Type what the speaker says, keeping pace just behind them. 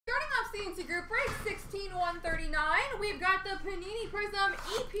Fancy Group Break 16/139. We've got the Panini Prizm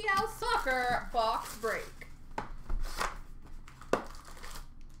EPL Soccer Box Break.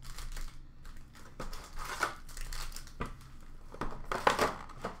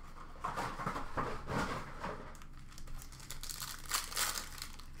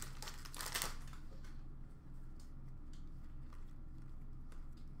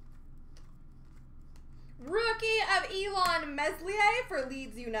 Rookie of Elon Meslier for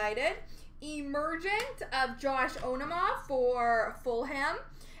Leeds United. Emergent of Josh Onoma for Fulham.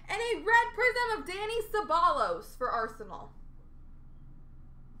 And a red Prizm of Danny Ceballos for Arsenal.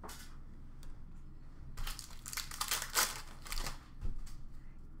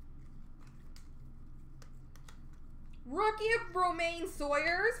 Rookie of Romaine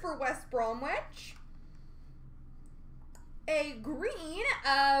Sawyers for West Bromwich. A green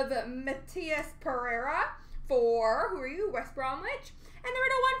of Matthias Pereira for, who are you, West Bromwich. And number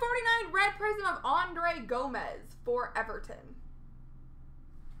to 149, red Prizm of Andre Gomez for Everton.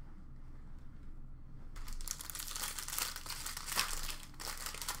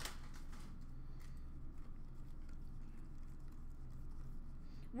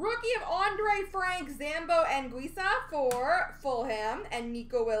 Rookie of Andre Frank Zambo Anguissa for Fulham and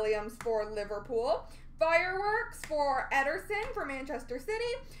Nico Williams for Liverpool. Fireworks for Ederson for Manchester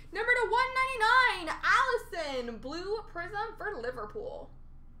City. Number to 199, Allison, blue Prizm for Liverpool.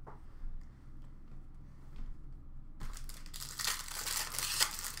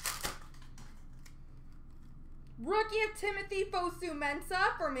 Rookie of Timothy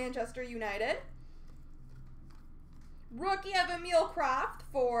Fosu-Mensah for Manchester United. Rookie of Emil Kraft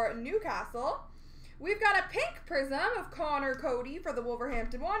for Newcastle. We've got a pink Prizm of Connor Cody for the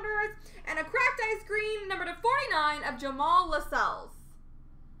Wolverhampton Wanderers. And a cracked ice green, number to 49, of Jamal Lascelles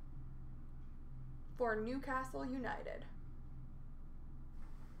for Newcastle United.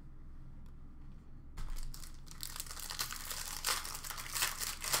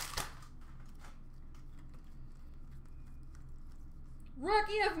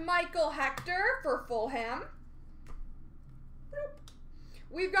 Rookie of Michael Hector for Fulham.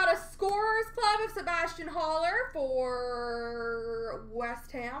 We've got a Scorers Club of Sebastian Haller for West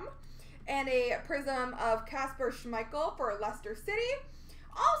Ham. And a Prizm of Kasper Schmeichel for Leicester City.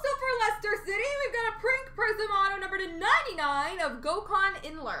 Also for Leicester City, we've got a pink Prizm auto number to 99 of Gökhan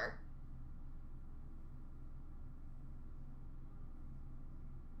Inler.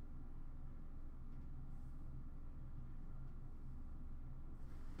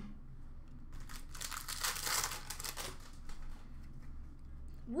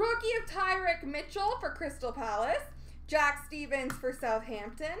 Rookie of Tyrick Mitchell for Crystal Palace. Jack Stevens for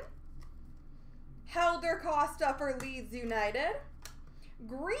Southampton. Helder Costa for Leeds United.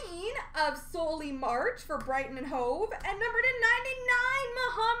 Green of Solly March for Brighton and Hove. And number to 99,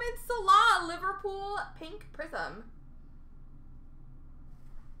 Mohamed Salah, Liverpool pink Prizm.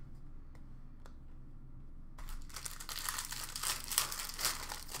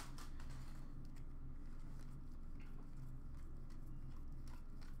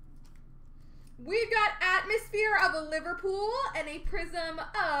 We've got Atmosphere of Liverpool and a Prizm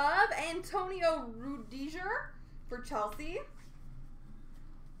of Antonio Rudiger for Chelsea.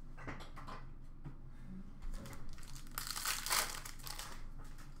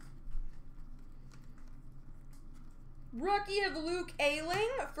 Rookie of Luke Ayling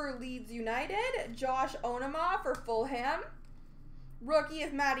for Leeds United. Josh Onoma for Fulham. Rookie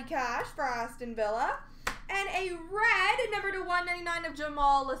of Matty Cash for Aston Villa. And a red number to 199 of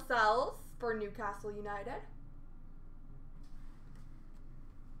Jamal Lascelles for Newcastle United.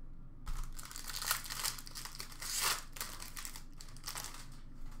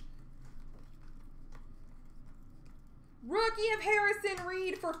 Rookie of Harrison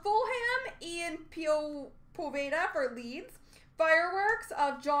Reed for Fulham. Ian Poveda for Leeds. Fireworks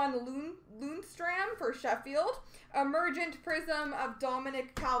of John Lundstram for Sheffield. Emergent Prizm of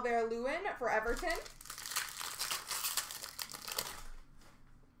Dominic Calvert-Lewin for Everton.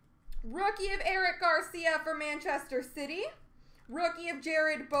 Rookie of Eric Garcia for Manchester City. Rookie of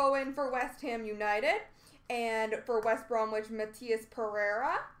Jared Bowen for West Ham United. And for West Bromwich, Matthias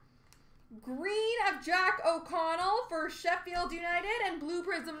Pereira. Green of Jack O'Connell for Sheffield United. And blue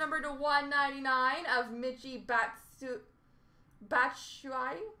Prizm number to 199 of Michy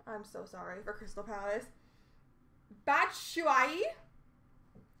Batshuayi. I'm so sorry, for Crystal Palace. Batshuayi,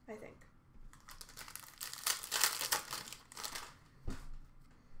 I think.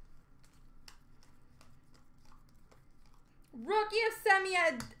 Rookie of Semi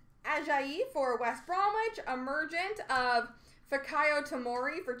Ajayi for West Bromwich. Emergent of Fikayo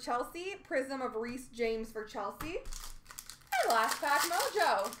Tomori for Chelsea. Prizm of Reece James for Chelsea. And last pack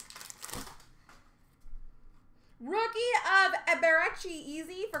mojo. Eberechi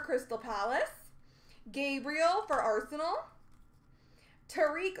Easy for Crystal Palace. Gabriel for Arsenal.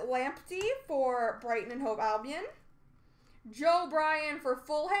 Tariq Lamptey for Brighton and Hove Albion. Joe Bryan for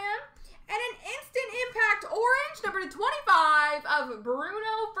Fulham. And an instant impact orange, number 25 of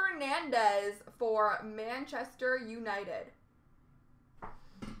Bruno Fernandes for Manchester United.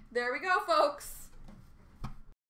 There we go, folks.